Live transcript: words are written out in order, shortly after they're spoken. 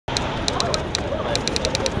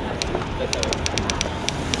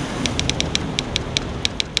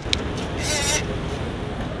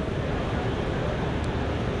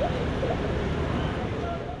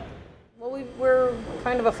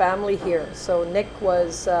kind of a family here. So Nick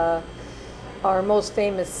was our most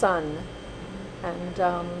famous son,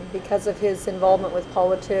 and because of his involvement with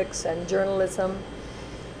politics and journalism,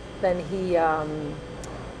 then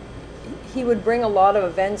he would bring a lot of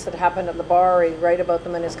events that happened at the bar. He'd write about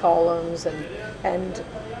them in his columns, and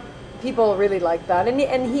people really liked that, and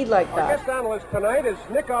he liked that. Our guest analyst tonight is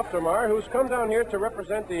Nick Auf der Maur, who's come down here to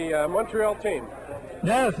represent the Montreal team.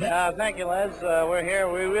 Yes, thank you, Les. We're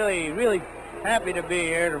here. We're really happy to be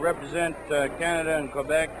here to represent Canada and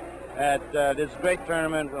Quebec at this great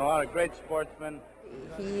tournament. A lot of great sportsmen.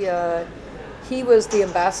 He was the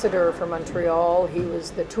ambassador for Montreal. He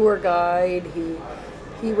was the tour guide. He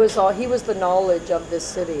was the knowledge of this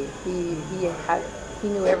city. He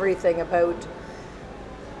knew everything about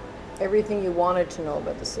everything you wanted to know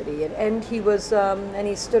about the city, and he was and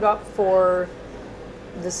he stood up for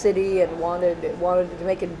the city and wanted to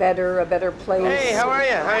make it better, a better place. Hey, how are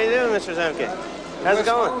you? How are you doing, Mr. Zemke? How's it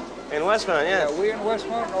going? In Westmount, yeah. Yeah, we in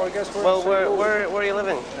Westmount, or I guess we're well, where are you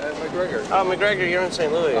living? McGregor. Oh, McGregor, you're in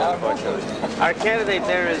St. Louis, unfortunately. Our candidate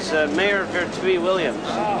there is Mayor Gertrude Williams.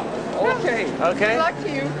 Oh, okay. Okay? Good luck to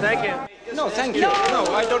you. Thank you. No, thank you. No,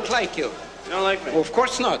 I don't like you. You don't like me? Well, of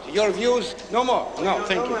course not. Your views, no more. No,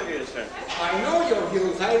 thank you. My views, sir. I know your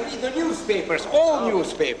views. I read the newspapers, all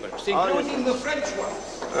newspapers, including the French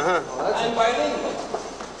ones. I'm bilingual.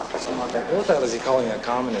 What the hell is he calling me a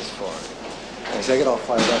communist for? I say, I get all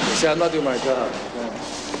fired up. He said, I'm not doing my job.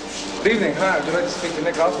 Good evening. Hi, would you like to speak to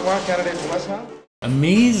Nick Auf der Maur, candidate from Westmount?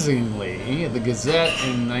 Amazingly, the Gazette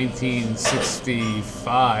in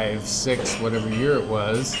 1965, 6, whatever year it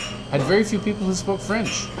was, had very few people who spoke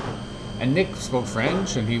French. And Nick spoke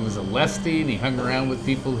French, and he was a lefty, and he hung around with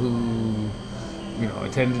people who,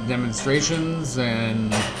 attended demonstrations,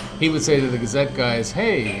 and he would say to the Gazette guys,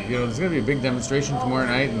 hey, there's going to be a big demonstration tomorrow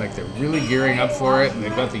night, and they're really gearing up for it, and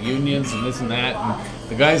they've got the unions and this and that, and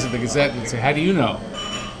the guys at the Gazette would say, how do you know?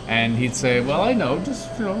 And he'd say, well, I know, just,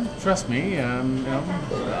 trust me,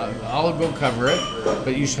 I'll go cover it,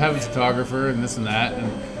 but you should have a photographer and this and that,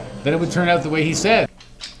 and then it would turn out the way he said.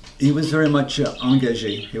 He was very much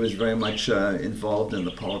engagé. He was very much involved in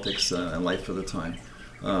the politics and life of the time,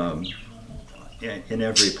 in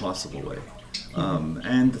every possible way.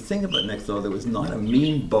 And the thing about Nick, though, there was not a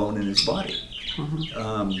mean bone in his body.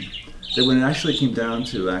 That when it actually came down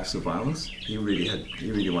to acts of violence, he really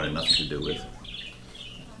wanted nothing to do with.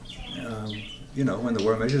 When the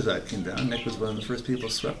War Measures Act came down, Nick was one of the first people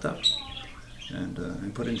swept up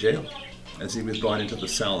and put in jail. As he was brought into the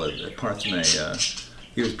cell at Parthenay,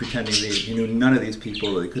 he was pretending he knew none of these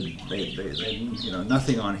people. They had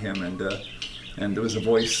nothing on him, and there was a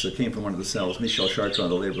voice that came from one of the cells, Michel Chartrand,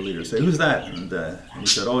 the labor leader, say, "Who's that?" And he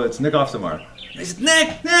said, "Oh, it's Nick Auf der Maur." And he said,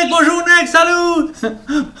 "Nick, bonjour, Nick, salut!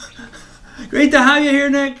 Great to have you here,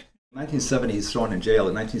 Nick." In 1970, he's thrown in jail.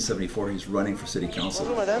 In 1974, he's running for city council.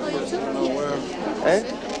 Bonjour, madame. Bonjour.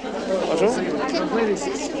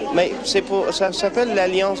 Mais ça s'appelle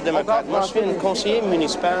l'Alliance démocrate. Moi, je suis un conseiller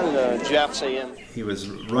municipal du RCM. He was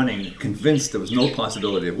running, convinced there was no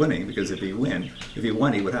possibility of winning, because if he won,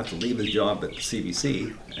 he would have to leave his job at the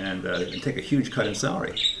CBC and take a huge cut in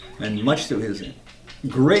salary. And much to his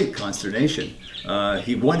great consternation,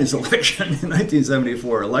 he won his election in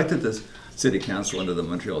 1974, elected this city council under the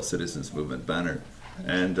Montreal Citizens Movement banner.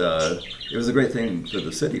 And it was a great thing for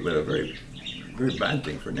the city, but a very, very bad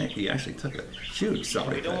thing for Nick. He actually took a huge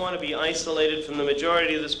salary cut. We don't want to be isolated from the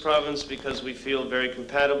majority of this province, because we feel very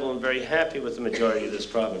compatible and very happy with the majority of this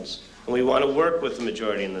province. And we want to work with the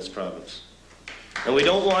majority in this province. And we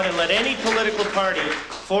don't want to let any political party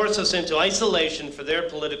force us into isolation for their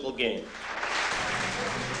political gain.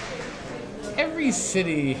 Every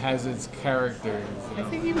city has its characters. I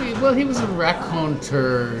think he was a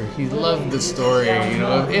raconteur. He loved the story.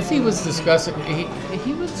 If he was discussing, he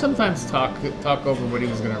would sometimes talk over what he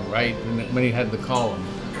was going to write when he had the column,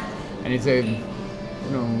 and he'd say,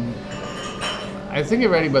 I think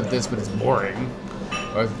you're writing about this, but it's boring,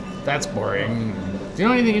 or that's boring. Do you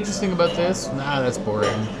know anything interesting about this? Nah, that's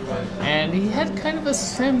boring. And he had kind of a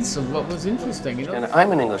sense of what was interesting. And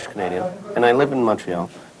I'm an English Canadian, and I live in Montreal.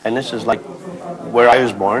 And this is like where I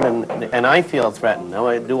was born, and I feel threatened.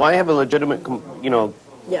 Now, do I have a legitimate,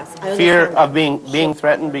 yes, fear of being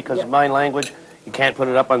threatened because of my language? You can't put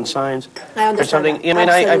it up on signs or something. That.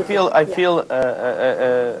 I feel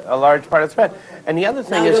a large part of threat. And the other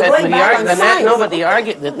thing is that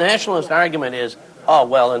the nationalist argument is, oh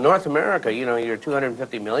well, in North America, you're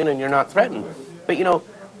 250 million and you're not threatened. But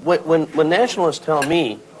when nationalists tell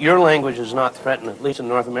me your language is not threatened, at least in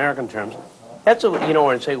North American terms. That's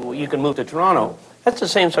where say, well, you can move to Toronto. That's the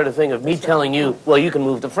same sort of thing of me telling you, well, you can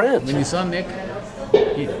move to France. When you saw Nick,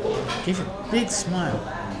 gave you a big smile.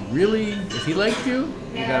 Really, if he liked you,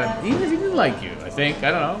 you got even if he didn't like you, I think,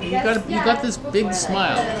 I don't know, you got this big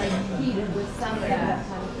smile.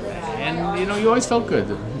 And you know, you always felt good.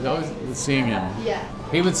 You always seeing him.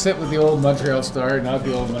 He would sit with the old Montreal Star, not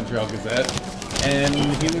the old Montreal Gazette, and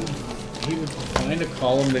he would find a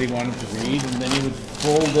column that he wanted to read, and then he would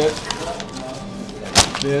fold it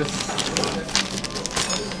like this,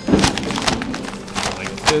 and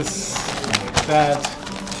like that.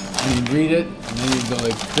 And he'd read it, and then he'd go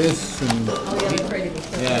like this, and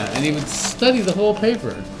and he would study the whole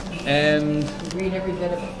paper, and Read every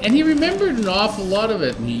bit of it. And he remembered an awful lot of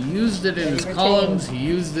it, and he used it in his columns. He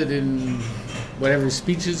used it in whatever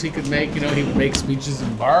speeches he could make. You know, he would make speeches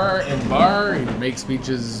in bar. He would make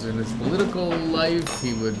speeches in his political life.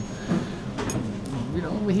 He would, you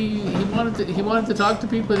know, he wanted to talk to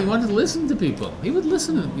people. He wanted to listen to people. He would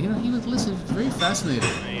listen. You know, he would listen. It was very fascinating.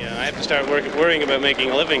 I have to start worrying about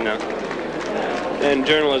making a living now. And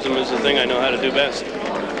journalism is the thing I know how to do best.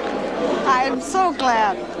 I'm so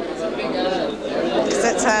glad.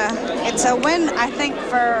 It's a win, I think,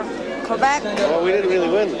 for Quebec. Well, we didn't really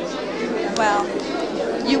win this. Well,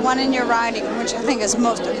 you won in your riding, which I think is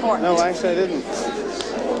most important. No, actually I didn't.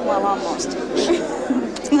 Well, almost. I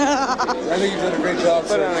think you've done a great job,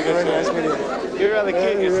 sir. Very nice video. You're rather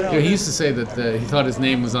cute yourself. Yeah, he used to say that he thought his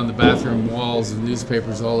name was on the bathroom walls of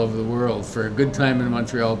newspapers all over the world for a good time in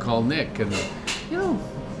Montreal called Nick. And, you know,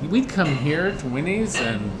 we'd come here to Winnie's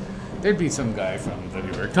and there'd be some guy from the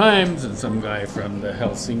New York Times and some guy from the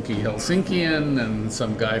Helsinkian and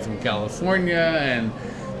some guy from California, and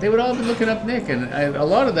they would all be looking up Nick. And a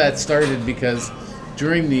lot of that started because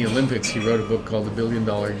during the Olympics, he wrote a book called The $1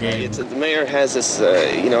 Billion Game. The mayor has this,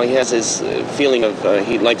 he has this feeling of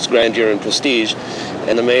he likes grandeur and prestige,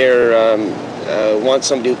 and the mayor wants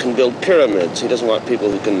somebody who can build pyramids. He doesn't want people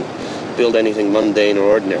who can build anything mundane or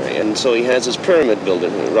ordinary, and so he has his pyramid builder,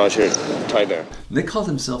 Roger Tiber. Nick called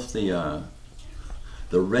himself the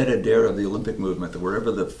Red Adair of the Olympic movement, that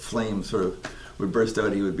wherever the flame sort of would burst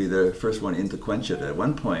out, he would be the first one in to quench it. At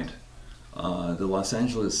one point, the Los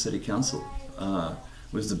Angeles City Council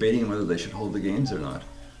was debating whether they should hold the games or not,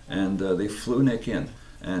 and they flew Nick in,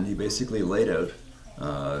 and he basically laid out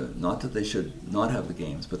not that they should not have the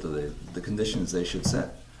games, but the conditions they should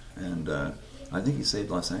set. And I think he saved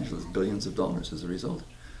Los Angeles billions of dollars as a result.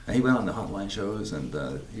 And he went on the hotline shows, and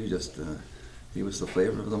he was the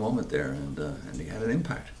flavor of the moment there, and he had an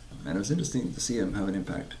impact. And it was interesting to see him have an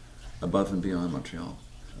impact above and beyond Montreal.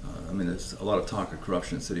 I mean, there's a lot of talk of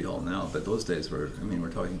corruption in City Hall now, but those days we're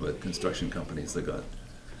talking about construction companies that got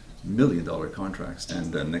million-dollar contracts,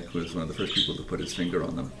 and Nick was one of the first people to put his finger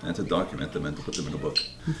on them and to document them and to put them in a book.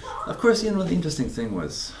 Of course, the interesting thing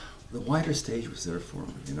was the wider stage was there for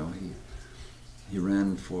him. He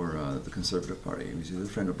ran for the Conservative Party. He was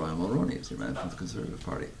a friend of Brian Mulroney's. He ran for the Conservative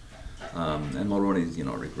Party. And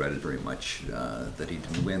Mulroney, regretted very much that he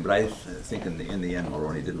didn't win. But I think in the end,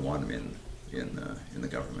 Mulroney didn't want him in the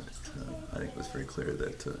government. I think it was very clear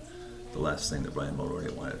that the last thing that Brian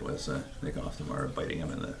Mulroney wanted was Nick Auf der Maur biting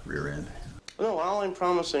him in the rear end. No, all I'm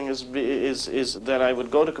promising is that I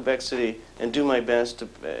would go to Quebec City and do my best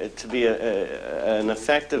to be an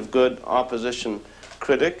effective, good opposition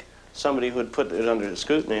critic, somebody who would put it under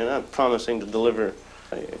scrutiny. I'm not promising to deliver.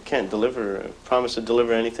 I can't promise to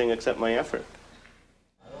deliver anything except my effort.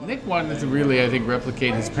 Nick wanted to really, I think,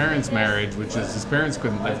 replicate his parents' marriage, which is his parents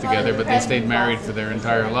couldn't live together, but they stayed married for their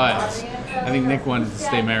entire lives. I think Nick wanted to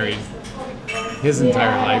stay married his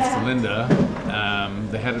entire life to Linda.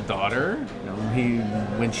 They had a daughter.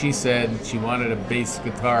 When she said she wanted a bass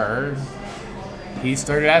guitar, he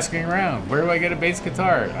started asking around, where do I get a bass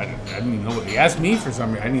guitar? I didn't even know what he asked me for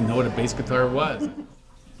some reason. I didn't even know what a bass guitar was.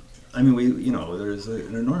 I mean, there's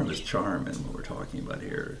an enormous charm in what we're talking about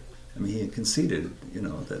here. I mean, he had conceded,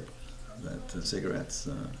 that cigarettes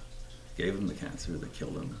gave him the cancer that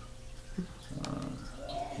killed him.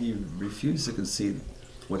 He refused to concede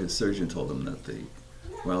what his surgeon told him, that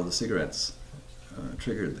the cigarettes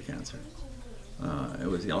triggered the cancer. It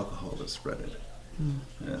was the alcohol that spread it,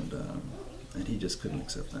 and he just couldn't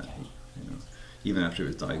accept that. Even after he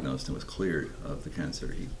was diagnosed and was cleared of the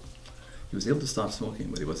cancer, he was able to stop smoking,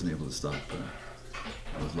 but he wasn't able to stop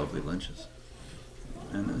those lovely lunches.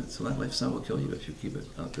 And so that lifestyle will kill you if you keep it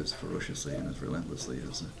up as ferociously and as relentlessly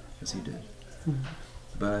as he did. Mm-hmm.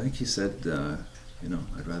 But I think he said,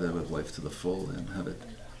 I'd rather live life to the full and have it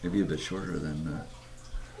maybe a bit shorter than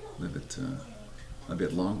live it a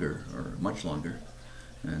bit longer or much longer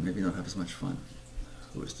and maybe not have as much fun.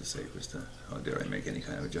 Who is to say? How dare I make any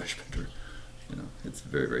kind of a judgment? Or, it's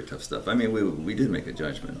very, very tough stuff. I mean, we did make a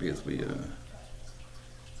judgment because we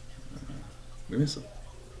miss him.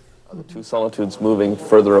 Are the two solitudes moving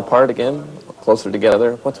further apart again, closer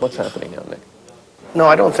together? What's happening now, Nick? No,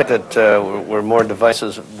 I don't think that we're more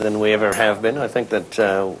divisive than we ever have been. I think that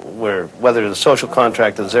whether the social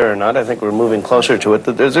contract is there or not, I think we're moving closer to it.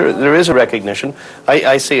 There is a recognition.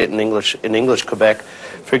 I see it in English Quebec.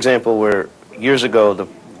 For example, where years ago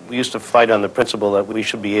we used to fight on the principle that we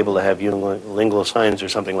should be able to have unilingual signs or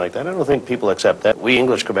something like that. I don't think people accept that. We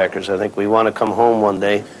English Quebecers, I think we want to come home one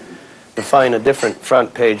day to find a different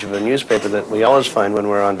front page of a newspaper that we always find when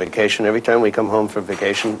we're on vacation. Every time we come home from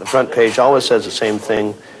vacation, the front page always says the same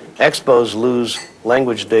thing: Expos lose,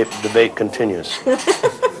 language debate continues.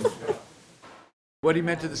 What he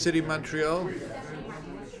meant to the city of Montreal?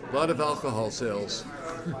 A lot of alcohol sales.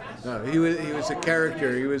 No, he was a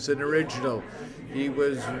character. He was an original. He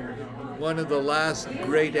was one of the last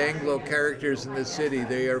great Anglo characters in the city.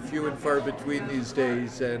 They are few and far between these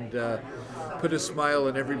days, and put a smile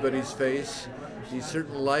on everybody's face. He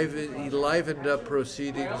livened up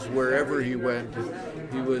proceedings wherever he went.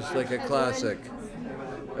 He was like a classic.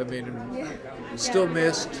 I mean, still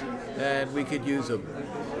missed, and we could use him.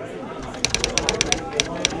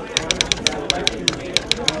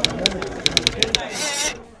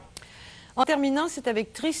 En terminant, c'est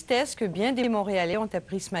avec tristesse que bien des Montréalais ont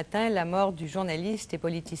appris ce matin la mort du journaliste et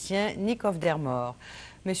politicien Nick Auf der Maur.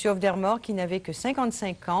 Monsieur Auf der Maur, qui n'avait que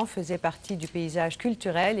 55 ans, faisait partie du paysage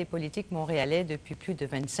culturel et politique montréalais depuis plus de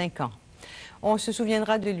 25 ans. On se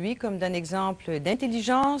souviendra de lui comme d'un exemple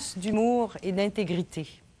d'intelligence, d'humour et d'intégrité.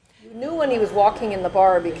 You knew when he was walking in the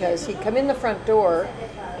bar because he'd come in the front door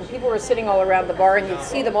and people were sitting all around the bar and you'd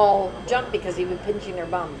see them all jump because he was pinching their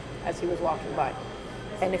bum as he was walking by.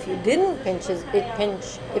 And if you didn't pinch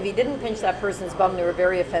that person's bum, they were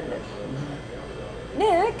very offended.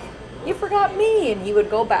 Nick, you forgot me, and he would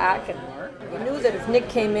go back, and you knew that if Nick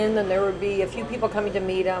came in, then there would be a few people coming to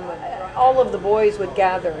meet him. All of the boys would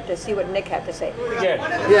gather to see what Nick had to say.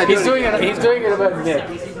 Yeah, he's doing it about Nick.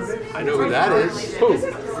 I know who that is. Who?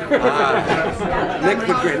 Nick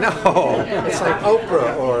the Great. No, it's like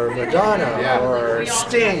Oprah or Madonna or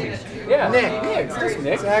Sting. Yeah, Nick. Yeah, it's just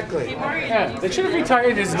Nick. Exactly. Yeah, they should have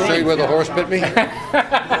retired his name. Say where the horse bit me?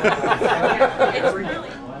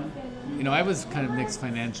 You know, I was kind of Nick's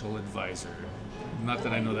financial advisor. Not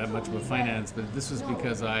that I know that much about finance, but this was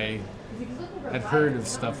because I had heard of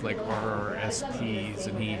stuff like RRSPs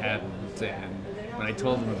and he hadn't. And when I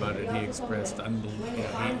told him about it, he expressed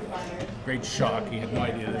great shock. He had no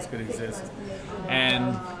idea this could exist.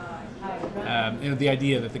 And the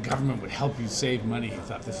idea that the government would help you save money, he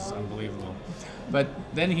thought this is unbelievable. But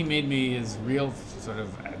then he made me his real sort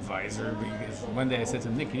of advisor, because one day I said to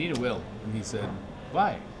him, Nick, you need a will. And he said,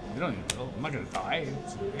 why? You don't need a will. I'm not going to die.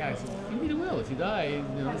 So, yeah, I said, you need a will. If you die,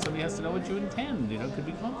 somebody has to know what you intend. It could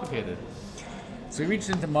be complicated. So he reached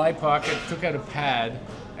into my pocket, took out a pad,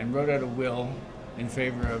 and wrote out a will in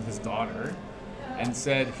favor of his daughter, and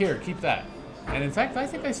said, here, keep that. And in fact, I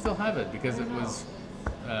think I still have it, because it was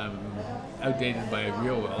outdated by a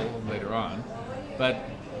real will later on. But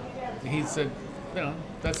he said,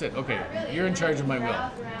 that's it. Okay, you're in charge of my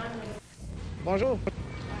will. Bonjour.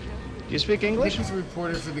 Do you speak English? He was a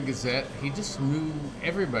reporter for the Gazette. He just knew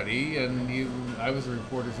everybody, and I was a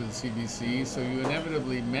reporter for the CBC, so you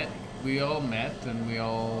inevitably met. We all met, and we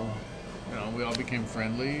all became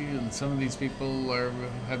friendly, and some of these people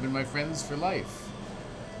have been my friends for life.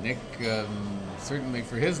 Nick, certainly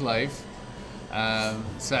for his life,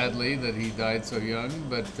 sadly that he died so young,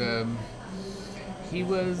 but he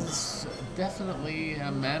was definitely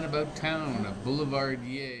a man about town, a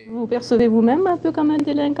boulevardier. Vous percevez vous-même un peu comme un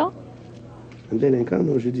délinquant? Un délinquant,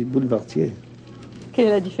 non, je dis boulevardier. Quelle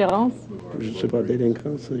est la différence? Je ne sais pas,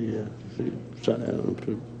 délinquant, ça a l'air un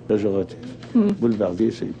peu péjoratif.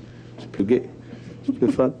 Boulevardier, c'est plus gai, c'est plus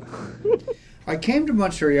fun. I came to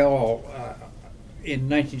Montreal in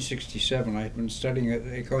 1967. I had been studying at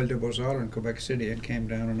École des Beaux-Arts in Quebec City and came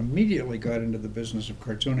down and immediately got into the business of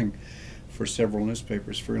cartooning for several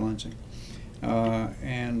newspapers, freelancing.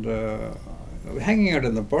 And hanging out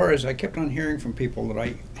in the bars, I kept on hearing from people that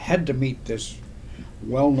I had to meet this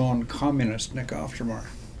well-known communist, Nick Auf der Maur.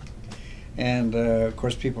 And of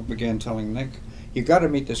course people began telling Nick, you got to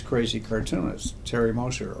meet this crazy cartoonist, Terry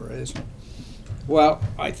Moser, or isn't it? Well,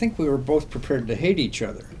 I think we were both prepared to hate each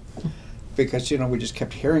other because, we just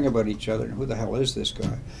kept hearing about each other and who the hell is this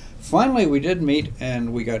guy? Finally, we did meet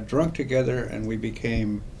and we got drunk together and we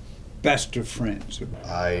became best of friends.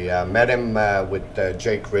 I met him with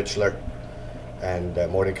Jake Richler and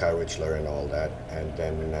Mordecai Richler and all that, and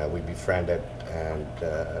then we befriended and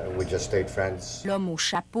we just stayed friends. L'homme au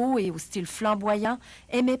chapeau et au style flamboyant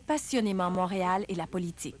aimait passionnément Montréal et la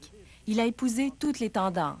politique. Il a épousé toutes les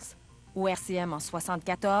tendances. au RCM en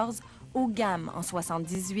 74, au GAM en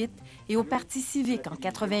 78 et au Parti civique en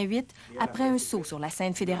 88 après un saut sur la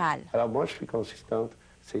scène fédérale. Alors moi, je suis consistante.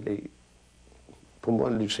 Pour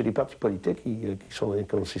moi, c'est les partis politiques qui sont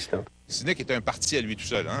inconsistants. Nick est un parti à lui tout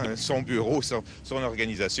seul, hein? Son bureau, son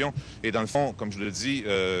organisation. Et dans le fond, comme je le dis,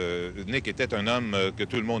 Nick était un homme que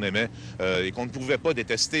tout le monde aimait et qu'on ne pouvait pas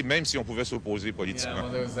détester, même si on pouvait s'opposer politiquement. Yeah,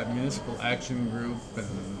 well, there was that municipal action group,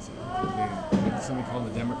 something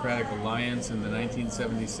called the Democratic Alliance in the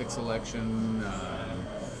 1976 election.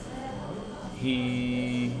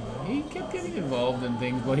 He kept getting involved in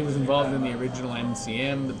things. Well, he was involved in the original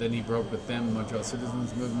MCM, but then he broke with them, the Montreal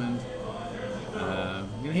Citizens Movement.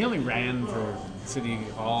 He only ran for City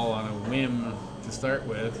Hall on a whim to start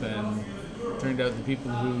with, and it turned out the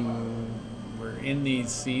people who were in these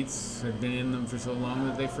seats had been in them for so long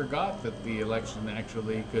that they forgot that the election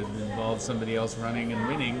actually could involve somebody else running and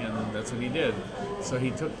winning, and that's what he did. So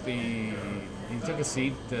he took a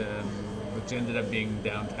seat, which ended up being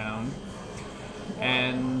downtown,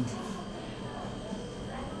 and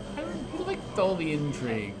he liked all the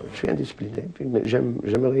intrigue. Je suis indiscipliné, mais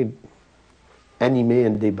j'aimerais animer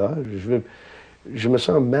un débat. Je me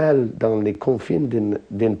sens mal dans les confines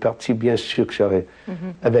d'une partie, bien sûr que j'aurais,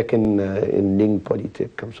 avec une ligne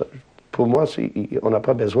politique comme ça. Pour moi, on n'a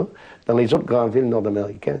pas besoin. Dans les autres grandes villes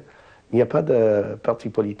nord-américaines, il n'y a pas de parti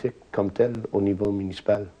politique comme tel au niveau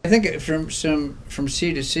municipal. I think from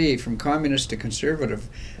C to C, from communist to conservative,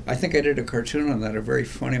 I think I did a cartoon on that, a very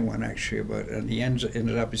funny one actually, and he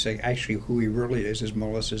ended up saying actually who he really is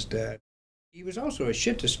Melissa's dad. He was also a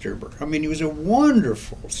shit disturber. I mean, he was a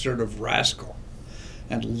wonderful sort of rascal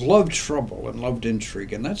and loved trouble and loved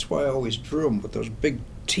intrigue, and that's why I always drew him with those big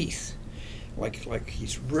teeth, like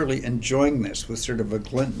he's really enjoying this with sort of a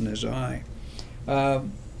glint in his eye.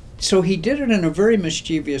 So he did it in a very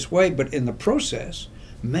mischievous way, but in the process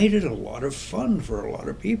made it a lot of fun for a lot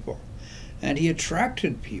of people. And he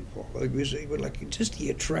attracted people. He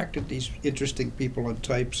attracted these interesting people and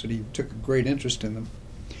types, and he took a great interest in them.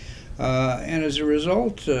 And as a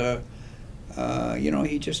result,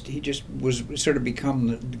 he just was sort of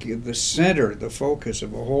become the center, the focus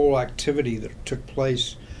of a whole activity that took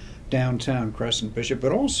place downtown Crescent Bishop,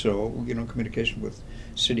 but also, communication with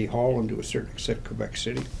City Hall and to a certain extent Quebec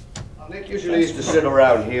City. Nick usually used to sit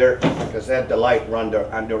around here because they had the light run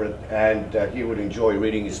under it, and he would enjoy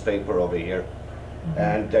reading his paper over here.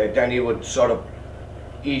 And then he would sort of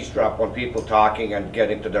eavesdrop on people talking and get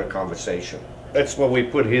into their conversation. That's where we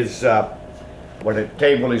put his, where the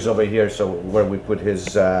table is over here, so where we put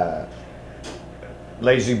his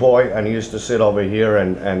lazy boy, and he used to sit over here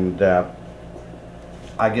and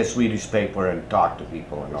I guess read his paper and talk to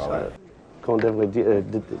people and all that. Qu'on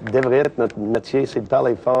devrait être notre métier, c'est de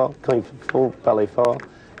parler fort quand il faut parler fort,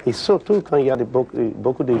 et surtout quand il y a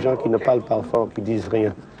beaucoup de gens qui ne parlent pas fort, qui disent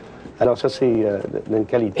rien. Alors ça, c'est une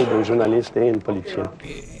qualité d'un journaliste et un politicien.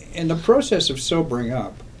 In the process of sobering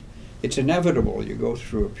up, it's inevitable you go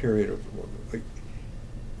through a period of,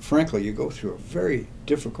 frankly, you go through a very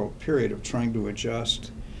difficult period of trying to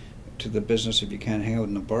adjust to the business. If you can't hang out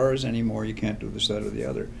in the bars anymore, you can't do this, that, or the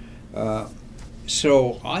other.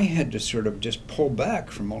 So I had to sort of just pull back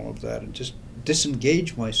from all of that and just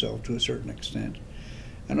disengage myself to a certain extent.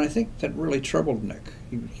 And I think that really troubled Nick.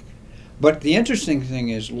 But the interesting thing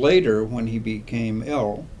is later when he became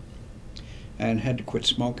ill and had to quit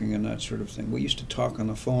smoking and that sort of thing, we used to talk on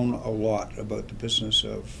the phone a lot about the business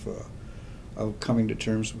of coming to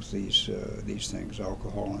terms with these things,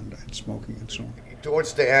 alcohol and smoking and so on.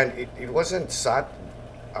 Towards the end, it wasn't sad,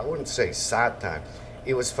 I wouldn't say sad time,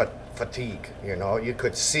 it was fatigue, you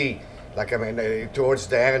could see, towards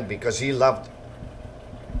the end, because he loved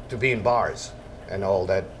to be in bars and all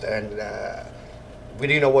that, and we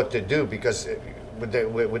didn't know what to do because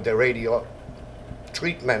with the radio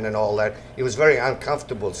treatment and all that, he was very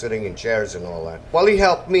uncomfortable sitting in chairs and all that. Well, he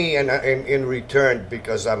helped me in return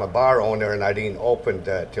because I'm a bar owner and I didn't open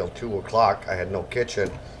till 2 o'clock. I had no kitchen.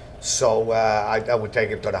 So I would take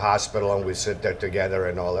him to the hospital and we'd sit there together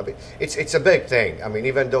and all that. It's a big thing. I mean,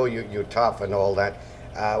 even though you're tough and all that,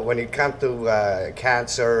 when it comes to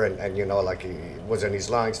cancer and like he was in his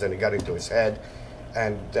lungs, then he got into his head,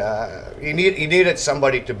 and he needed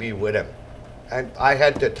somebody to be with him. And I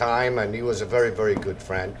had the time, and he was a very, very good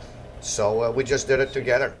friend. So we just did it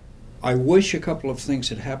together. I wish a couple of things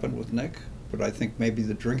had happened with Nick, but I think maybe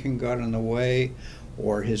the drinking got in the way,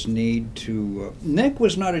 or his need to... Nick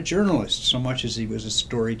was not a journalist so much as he was a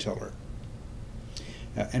storyteller.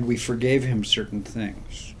 And we forgave him certain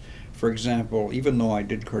things. For example, even though I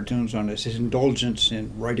did cartoons on this, his indulgence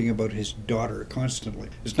in writing about his daughter constantly.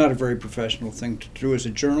 It's not a very professional thing to do as a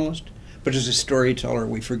journalist, But as a storyteller,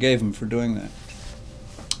 we forgave him for doing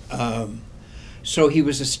that. So he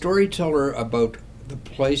was a storyteller about the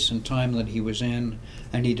place and time that he was in,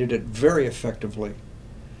 and he did it very effectively.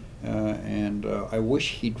 And I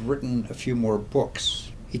wish he'd written a few more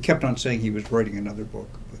books. He kept on saying he was writing another book,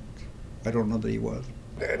 but I don't know that he was.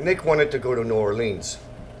 Nick wanted to go to New Orleans,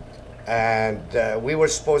 and we were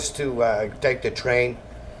supposed to take the train,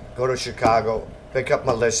 go to Chicago, pick up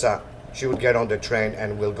Melissa. She would get on the train,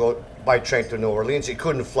 and we'll go by train to New Orleans. He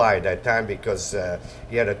couldn't fly at that time because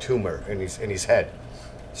he had a tumor in his head.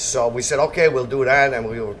 So we said, okay, we'll do that, and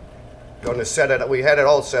we were going to set it up. We had it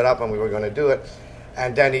all set up, and we were going to do it.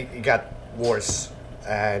 And then he got worse,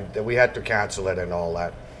 and we had to cancel it and all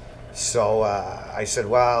that. So I said,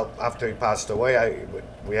 well, after he passed away,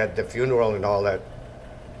 we had the funeral and all that.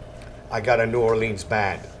 I got a New Orleans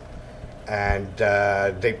band, and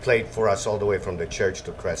they played for us all the way from the church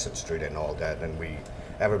to Crescent Street and all that. And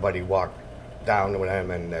everybody walked down with him,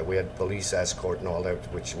 and we had police escort and all that,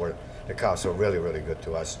 the cops were really, really good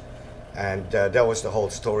to us. And that was the whole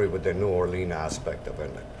story with the New Orleans aspect of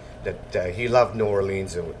it. That he loved New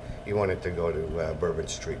Orleans, and he wanted to go to Bourbon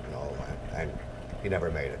Street and all that, and he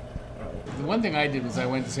never made it. The one thing I did was I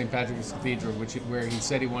went to St. Patrick's Cathedral, where he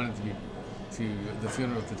said he wanted the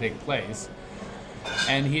funeral to take place,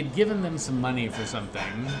 and he had given them some money for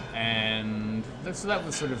something, and so that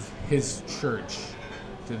was sort of his church,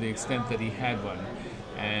 to the extent that he had one.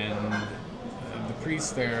 And the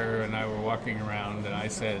priest there and I were walking around, and I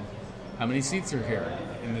said, "How many seats are here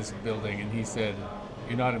in this building?" And he said,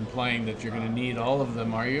 "You're not implying that you're going to need all of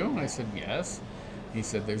them, are you?" And I said, "Yes." He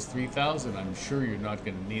said, "There's 3,000. I'm sure you're not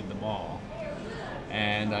going to need them all."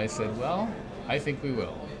 And I said, "Well, I think we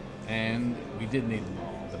will." And we did need them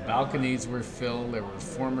all. The balconies were filled. There were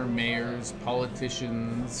former mayors,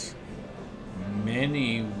 politicians,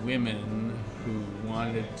 many women who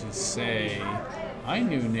wanted to say, "I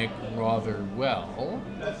knew Nick rather well."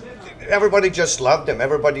 Everybody just loved him.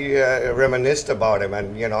 Everybody reminisced about him.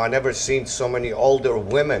 And, I never seen so many older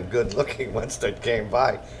women, good-looking ones that came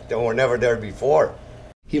by that were never there before.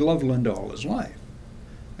 He loved Linda all his life.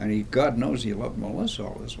 And God knows he loved Melissa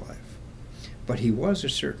all his life. But he was a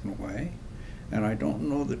certain way. And I don't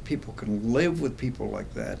know that people can live with people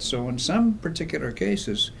like that. So in some particular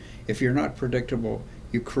cases, if you're not predictable,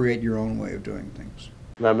 you create your own way of doing things.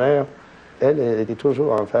 Ma mère, elle était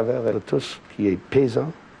toujours en faveur de tout ce qui est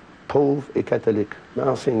paysan, pauvre et catholique. Elle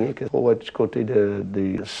m'a enseigné qu'il faut être du côté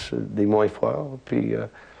des moins forts. Puis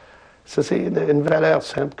ça, c'est une valeur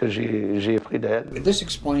simple que j'ai appris d'elle. This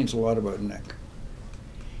explains a lot about Nick.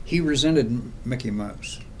 He resented Mickey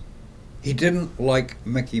Mouse. He didn't like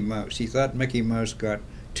Mickey Mouse. He thought Mickey Mouse got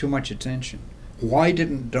too much attention. Why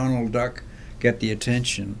didn't Donald Duck get the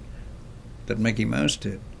attention that Mickey Mouse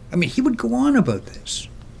did? I mean, he would go on about this.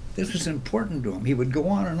 This was important to him. He would go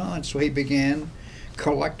on and on. So he began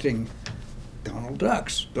collecting Donald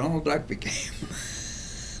Ducks. Donald Duck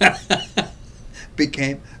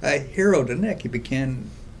became a hero to Nick. He began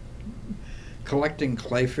collecting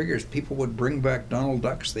clay figures. People would bring back Donald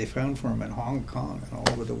Ducks they found for him in Hong Kong and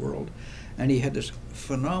all over the world. And he had this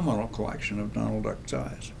phenomenal collection of Donald Duck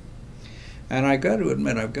ties. And I got to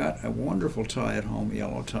admit, I've got a wonderful tie at home, a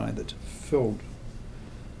yellow tie that's filled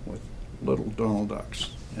with little Donald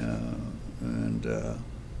Ducks. And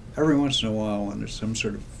every once in a while, when there's some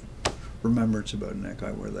sort of remembrance about Nick,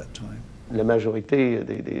 I wear that tie. La majorité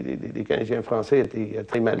des Canadiens français étaient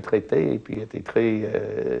très maltraités, et puis étaient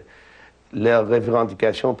très... leurs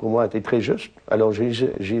revendications, pour moi, étaient très justes. Alors,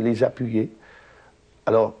 j'ai les appuyés.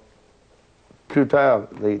 Alors, plus tard,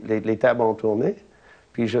 les tables ont tourné,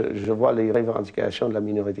 puis je vois les revendications de la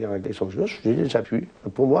minorité anglaise sont justes, je les appuie.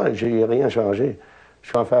 Pour moi, je n'ai rien changé. Je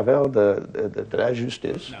suis en faveur de la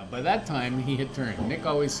justice. Now, by that time, he had turned. Nick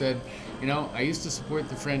always said, I used to support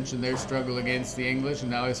the French in their struggle against the English, and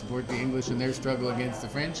now I support the English in their struggle against the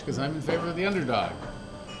French, because I'm in favor of the underdog.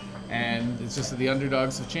 And it's just that the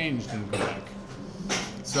underdogs have changed in Quebec.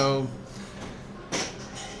 So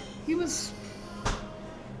he was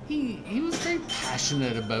very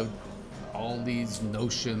passionate about all these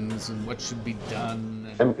notions and what should be done.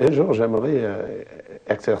 Un jour, j'aimerais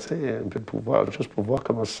exercer un peu de pouvoir, juste pour voir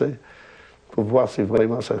comment c'est, pour voir si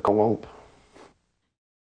vraiment ça compte.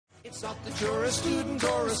 It's not that you're a student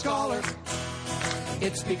or a scholar.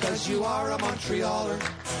 It's because you are a Montrealer.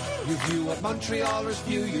 You view what Montrealers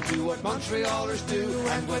view, you do what Montrealers do,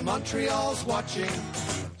 and when Montreal's watching,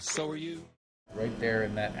 so are you. Right there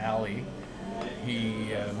in that alley,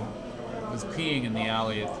 he was peeing in the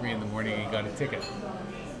alley at 3 in the morning. He got a ticket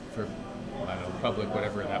for, I don't know, public,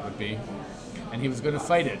 whatever that would be, and he was going to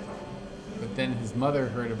fight it. But then his mother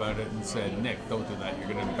heard about it and said, Nick, don't do that. You're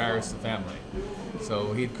going to embarrass the family.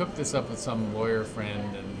 So he'd cooked this up with some lawyer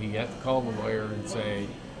friend, and he had to call the lawyer and say,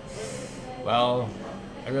 well,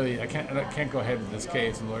 I can't go ahead with this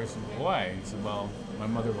case. And the lawyer said, well, why? He said, well, my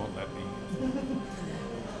mother won't let me.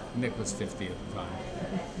 Nick was 50 at the time.